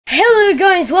Hello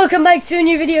guys, welcome back to a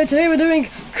new video. Today we're doing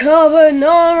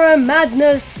Carbonara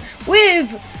Madness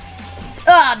with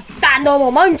that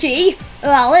normal monkey.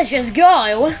 Let's just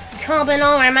go.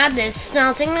 Carbonara Madness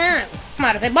starting now.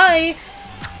 Bye.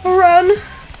 Run,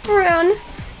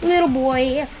 little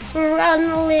boy.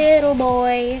 Run, little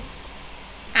boy.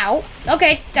 Ow.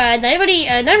 Okay,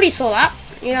 nobody saw that.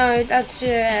 You know, that's he's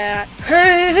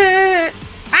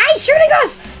shooting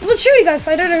us! Someone's shooting us,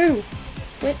 I don't know who.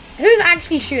 Who's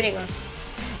actually shooting us?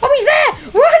 Oh, he's there!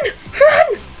 Run!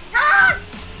 Run!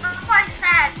 That's what I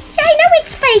said. Yeah, I know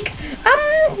it's fake.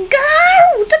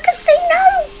 Go! The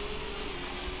casino!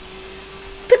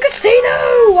 The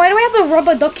casino! Why do I have the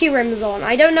rubber ducky rims on?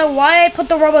 I don't know why I put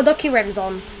the rubber ducky rims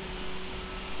on.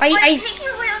 Ticket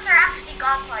wheels are actually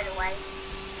gone, by the way.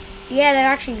 Yeah,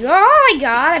 they're actually... Oh my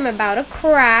god, I'm about to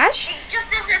crash. It just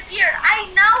disappeared. I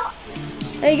know.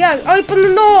 There you go. Open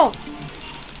the door.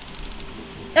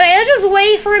 Okay, let's just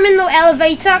wait for him in the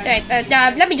elevator. Okay,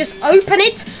 let me just open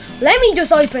it.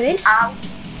 Ow.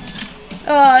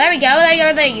 Oh, there we go. There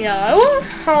you go.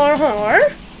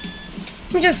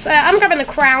 Let me just, I'm grabbing the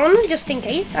crown, just in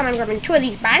case. And I'm grabbing 2 of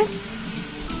these bags.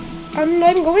 And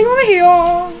I'm going over here.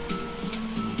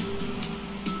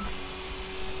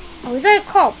 Oh, is that a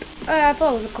cop? I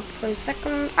thought it was a cop for a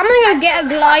second. I'm gonna go get a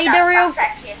glider real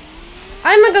quick.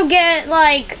 I'm gonna go get,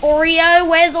 like, Oreo.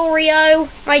 Where's Oreo?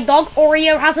 My dog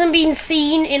Oreo hasn't been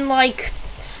seen in, like,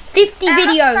 50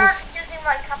 videos. I'm using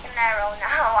my Carbonara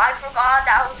now. I forgot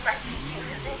that I was meant to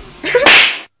use it.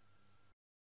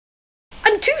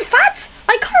 I'm too fat!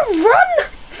 I can't run!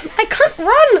 I can't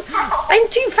run! Oh. I'm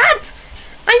too fat!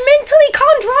 I mentally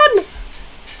can't run!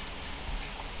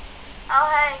 Oh,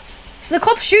 hey. The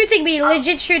cop's shooting me,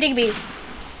 legit shooting me.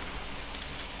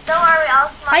 Don't worry, I'll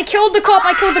snipe I killed the cop,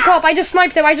 I just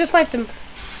sniped him, Sniped him.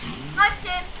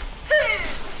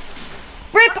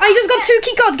 Rip, I just got 2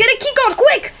 keycards, get a keycard,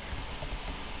 quick!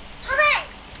 Hurry!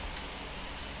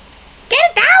 Get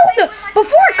it down!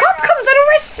 Before a cop comes and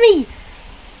arrests me!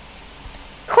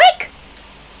 Quick!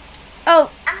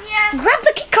 Oh, I'm here. grab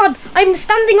the keycard! I'm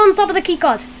standing on top of the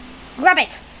keycard. Grab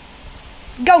it.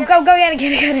 Go, get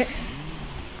it.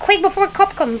 Quick, before a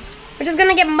cop comes. We're just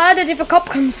gonna get murdered if a cop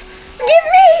comes. Give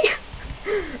me!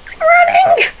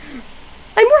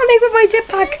 I'm running with my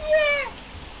jetpack.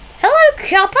 Hello,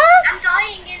 copper. I'm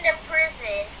dying in the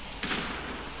prison.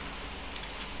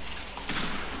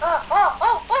 Oh.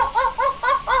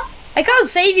 I can't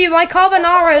save you. My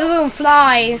carbonara doesn't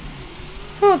fly.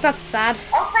 Oh, that's sad.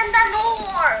 Open the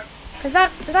door. Is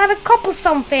that a cop or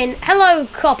something? Hello,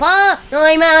 copper.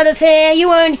 I'm out of here. You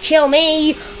won't kill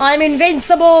me. I'm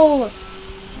invincible.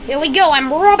 Here we go.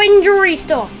 I'm robbing jewelry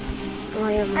store.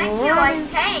 Thank you, I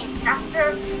escaped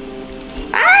after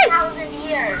 1,000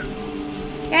 years.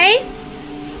 Okay.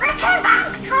 Freaking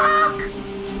bank truck!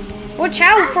 Watch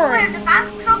out I for swear, it. the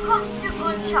bank truck comes to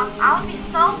gun shop. I'll be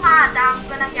so mad that I'm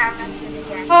gonna get arrested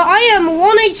again. I am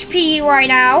 1 HP right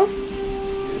now.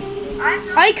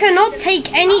 I cannot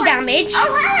take any damage.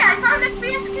 Oh hey, I found a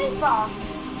free escape bot.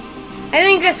 I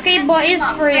think escape bot is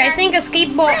free. I think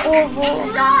escape bot It's overall.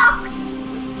 locked.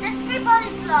 The escape bot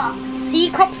is locked.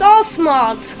 See, cops are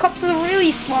smart. Cops are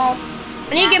really smart.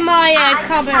 I need to get my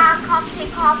carbon. I just can't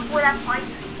pick up with a fighter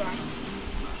yet.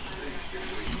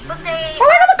 But they... Oh,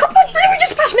 I got the cop literally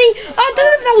just passed me. I don't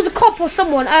know if that was a cop or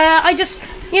someone.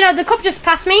 The cop just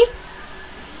passed me.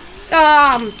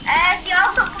 he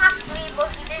also passed me,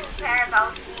 but he didn't care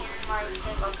about me and my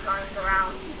escape bot flying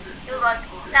around. He was like,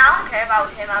 nah, I don't care about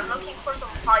him. I'm looking for some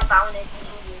high bounty.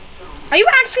 Are you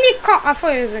actually a cop? I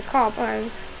thought it was a cop.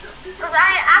 Because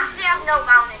I actually have no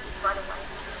bounty, by the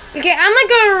way. Okay, I'm gonna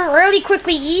go really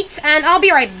quickly eat, and I'll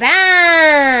be right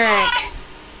back.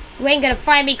 You ain't gonna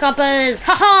find me, coppers.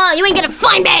 Haha, you ain't gonna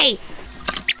find me.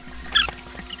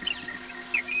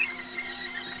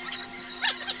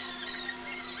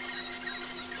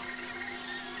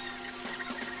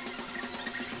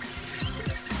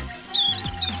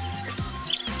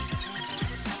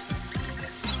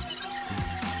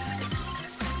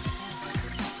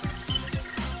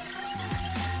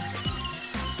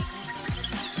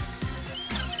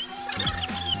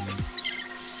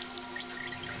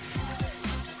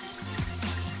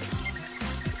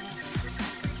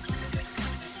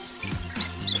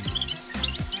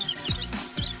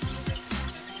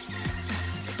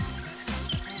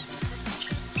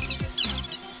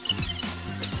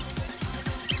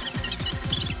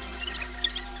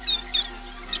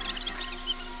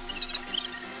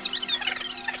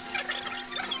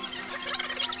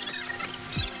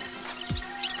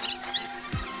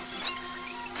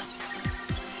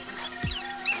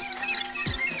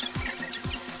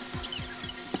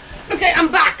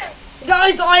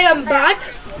 I am back.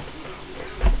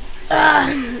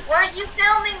 Were you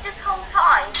filming this whole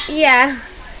time? Yeah.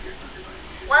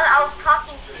 Well, I was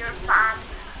talking to your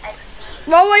fans, XD.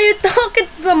 What were you talking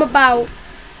to them about?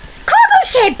 Cargo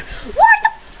ship! What the?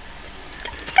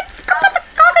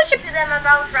 Cargo ship! To them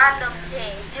about random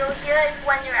things. You'll hear it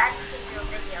when you're editing your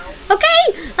video. Okay.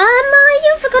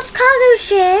 You forgot cargo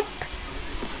ship.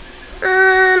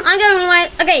 I'm going right.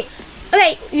 Okay.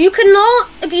 Okay. You cannot.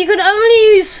 You can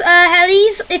only use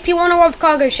helis if you want to rob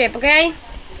cargo ship. Okay.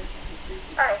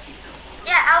 Okay.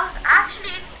 Yeah, I was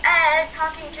actually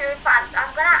talking to your fans.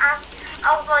 I'm gonna ask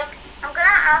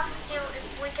you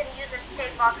if we can use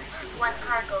escape bot when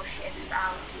cargo ship's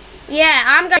out. Yeah,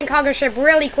 I'm going cargo ship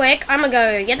really quick. I'm gonna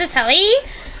go get this heli.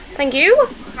 Thank you.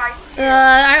 Right.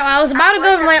 I was about to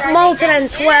go with my Molten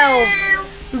and 12,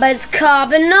 but it's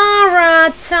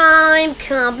Carbonara time.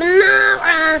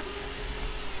 Carbonara.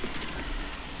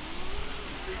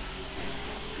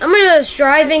 I'm just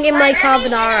driving in my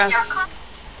Carbonara.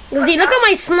 Because look at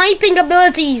my sniping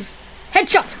abilities.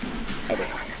 Headshot.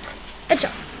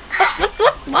 Headshot.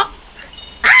 What?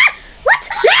 Ah! What?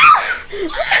 No!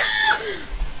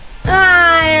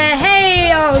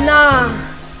 Hey, oh nah.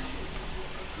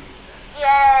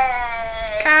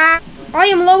 Yay! I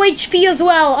am low HP as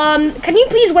well. Can you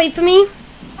please wait for me?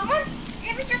 Someone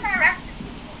maybe just arrested.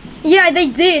 Yeah, they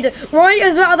did. Right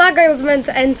as well, that guy was meant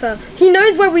to enter. He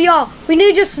knows where we are. We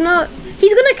knew just not.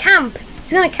 He's gonna camp.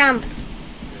 He's gonna camp.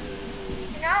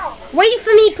 No. Wait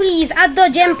for me, please, at the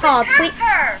gem parts. Wait.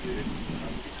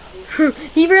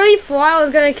 He really thought I was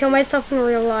gonna kill myself in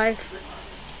real life.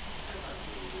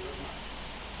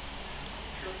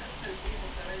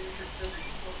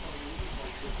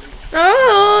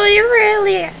 Oh, you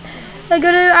really? I'm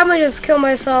gonna just kill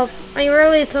myself. I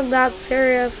really took that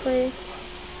seriously.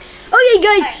 Okay,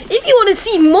 guys, if you want to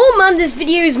see more madness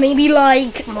videos, maybe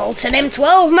like Molten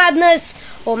M12 madness,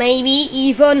 or maybe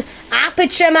even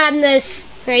aperture madness,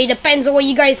 it depends on what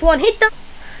you guys want. Hit the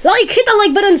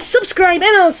like button, subscribe,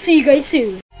 and I'll see you guys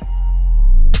soon.